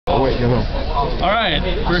All right,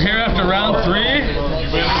 we're here after round 3.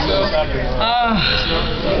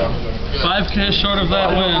 5K short of that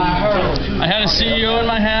win. I had a CEO in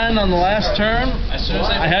my hand on the last turn.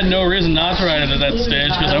 I had no reason not to ride it at that stage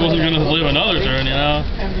because I wasn't going to live another turn, you know.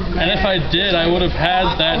 And if I did, I would have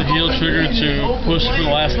had that heel trigger to push for the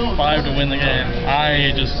last 5 to win the game.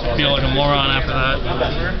 I just feel like a moron after that.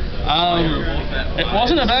 It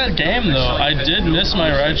wasn't a bad game though. I did miss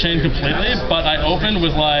my ride chain completely, but I opened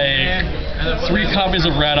with like 3 copies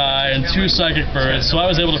of Red Eye and 2 Psychic Birds, so I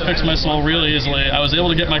was able to fix my soul really easily. I was able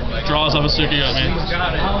to get my draws off of Tsukiyomi.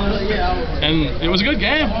 And it was a good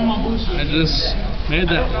game. I just made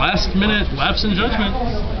that last minute lapse in judgment.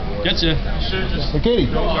 Gets you. Hey, Katie,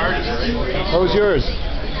 how was yours?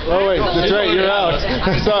 Oh wait, that's right, you're out.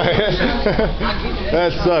 Sorry.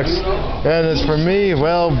 That sucks. And as for me,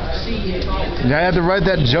 well, I had to ride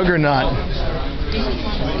that Juggernaut.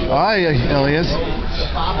 Hi, Elias.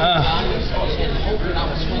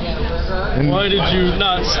 Why did you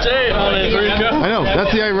not stay on it, Rico? I know,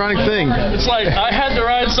 that's the ironic thing. It's like I had to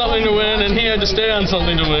ride something to win, and he had to stay on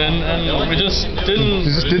something to win, and we just didn't.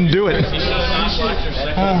 You just didn't do it.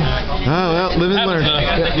 Oh well, live and learn.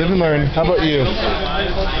 Yeah, live and learn. How about you?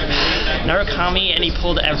 Narukami, and he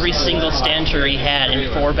pulled every single stancher he had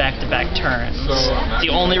in 4 back-to-back turns. The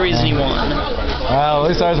only reason he won. Well, at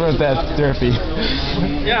least ours weren't that derpy.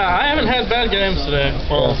 Yeah, I haven't had bad games today.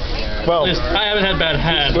 Well, at least I haven't had bad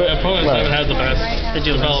hands. My opponents haven't had the best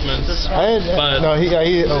developments.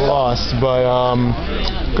 He lost, but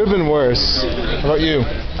could have been worse. How about you?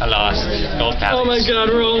 I lost. Gold Pallies. Oh my god,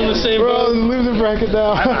 we're all in the same boat. We're all in the loser bracket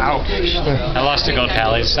now. Ouch. I lost to Gold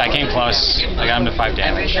Pallies. I came close. I got him to 5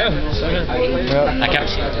 damage. Yep. I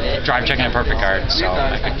kept drive checking a perfect card, so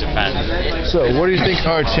I could defend. So, what do you think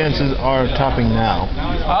our chances are topping now?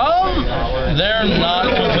 They're not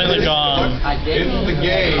completely gone.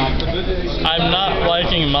 I'm not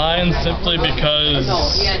liking mine simply because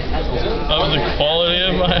of the quality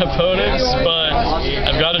of my opponents, but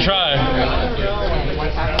I've got to try.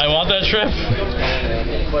 I want that trip.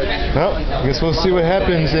 Well, I guess we'll see what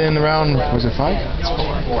happens in round, was it 5? It's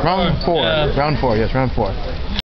 4. Round 4. Yeah. Round 4, yes, round 4.